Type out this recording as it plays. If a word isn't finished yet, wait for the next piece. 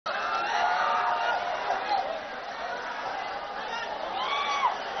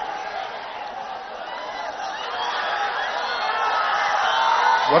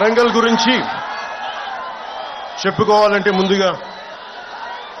వరంగల్ గురించి చెప్పుకోవాలంటే ముందుగా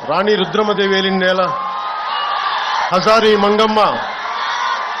రాణి రుద్రమదేవి ఏలిన నేల, హజారి మంగమ్మ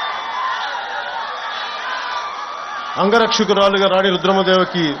అంగరక్షకురాలుగా రాణి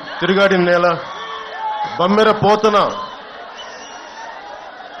రుద్రమదేవికి తిరుగాడిన నేల, బమ్మెర పోతన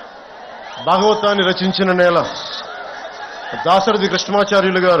భాగవతాన్ని రచించిన నేల, దాశరథి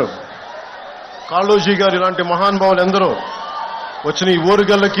కృష్ణమాచార్యులు గారు, కాళోజీ గారు ఇలాంటి మహానుభావులు ఎందరో వచ్చిన ఈ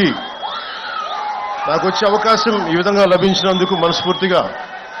ఓరుగల్లకి నాకు వచ్చే అవకాశం ఈ విధంగా లభించినందుకు మనస్ఫూర్తిగా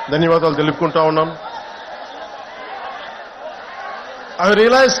ధన్యవాదాలు తెలుపుకుంటా ఉన్నాం. I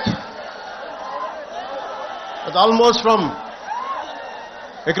realized that almost from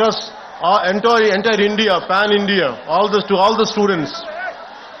across entire India, pan-India, to all the students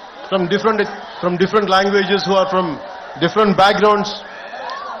from different languages who are from different backgrounds,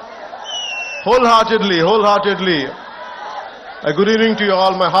 wholeheartedly, a good evening to you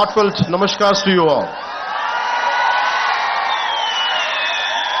all. My heartfelt namaskars to you all.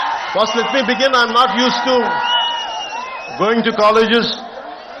 First, let me begin. I'm not used to going to colleges,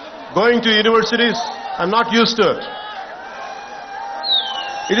 going to universities. I'm not used to it.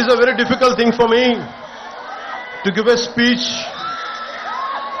 It is a very difficult thing for me to give a speech.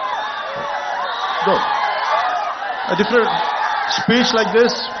 A different speech like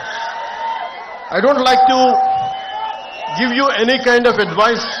this. I don't like to give you any kind of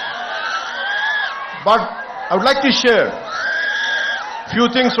advice, but I would like to share few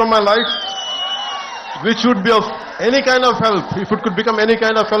things from my life which would be of any kind of help. If it could become any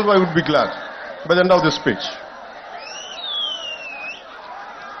kind of help, I would be glad by the end of this speech.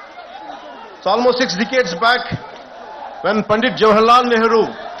 It's almost 6 decades back when Pandit Jawaharlal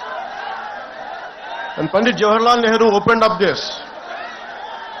Nehru opened up this.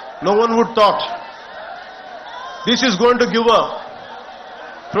 No one would thought this is going to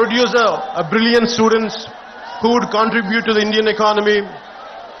produce a brilliant students who would contribute to the Indian economy,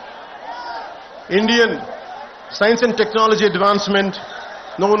 Indian science and technology advancement.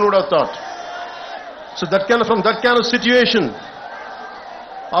 No one would have thought. So from that kind of situation,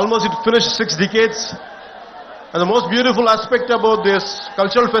 almost it finished 6 decades. And the most beautiful aspect about this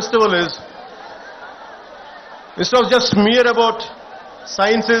cultural festival is, instead of just mere about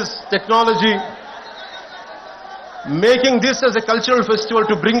sciences, technology, making this as a cultural festival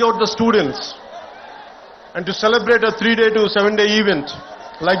to bring out the students and to celebrate a 3-day to 7-day event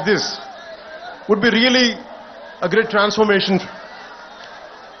like this would be really a great transformation.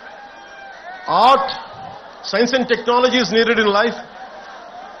 Art, science and technology is needed in life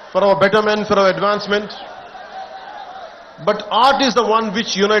for our betterment, for our advancement. But art is the one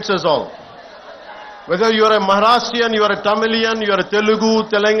which unites us all. Whether you are a Maharashtrian, you are a Tamilian, you are a Telugu,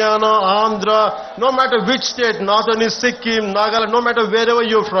 Telangana, Andhra, no matter which state, northern is Sikkim, Nagaland, no matter wherever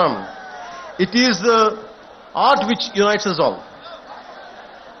you're from, it is the art which unites us all.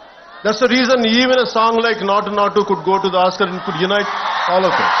 That's the reason even a song like Nautu Nautu could go to the Oscar and could unite all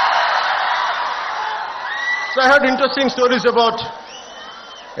of us. So I heard interesting stories about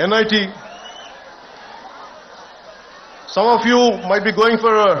NIT. Some of you might be going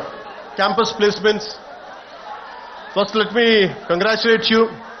for campus placements. First, let me congratulate you.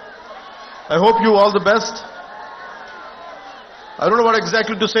 I hope you all the best. I don't know what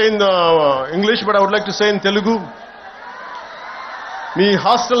exactly to say in English, but I would like to say in Telugu. Me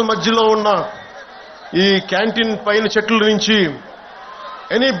hostel మధ్యలో ఉన్న ఈ canteen పైన చెట్ల నుంచి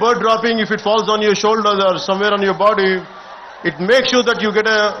any bird dropping, if it falls on your shoulder or somewhere on your body, it makes sure that you get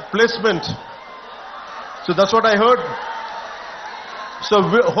a placement. So that's what I heard. So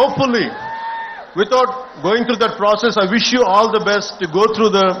hopefully, without going through that process, I wish you all the best to go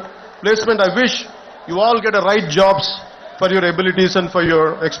through the placement. I wish you all get the right jobs for your abilities and for your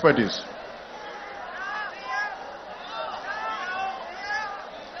expertise.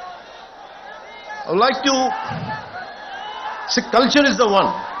 I would like to say culture is the one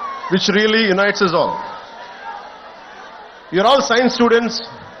which really unites us all. You're all science students,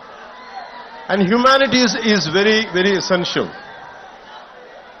 and humanities is very, very essential.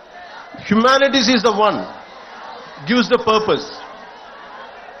 Humanities is the one gives the purpose.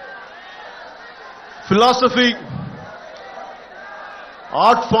 Philosophy,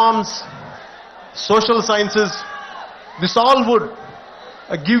 art forms, social sciences, this all would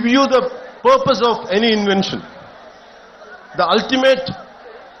give you the purpose of any invention. The ultimate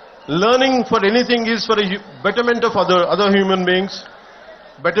learning for anything is for a betterment of other human beings,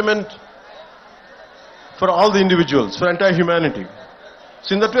 betterment for all the individuals, for entire humanity. So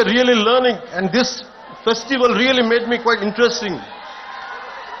in that way, really learning, and this festival really made me quite interesting.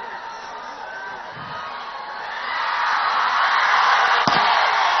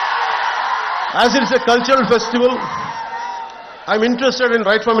 As it's a cultural festival, I'm interested in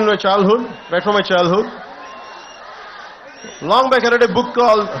right from my childhood. Long back I read a book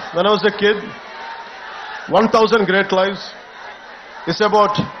called, when I was a kid, 1000 Great Lives. It's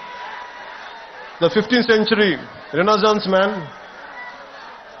about the 15th century Renaissance man,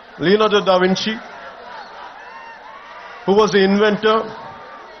 Leonardo da Vinci, who was an inventor,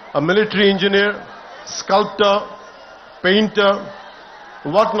 a military engineer, sculptor, painter,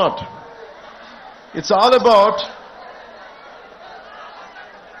 whatnot. It's all about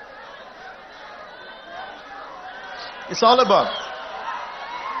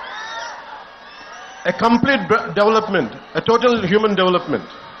a complete development, a total human development.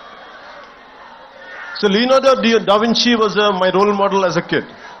 So Leonardo da Vinci was my role model as a kid.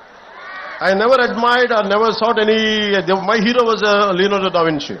 I never admired or never thought my hero was Leonardo da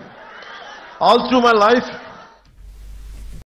Vinci. All through my life,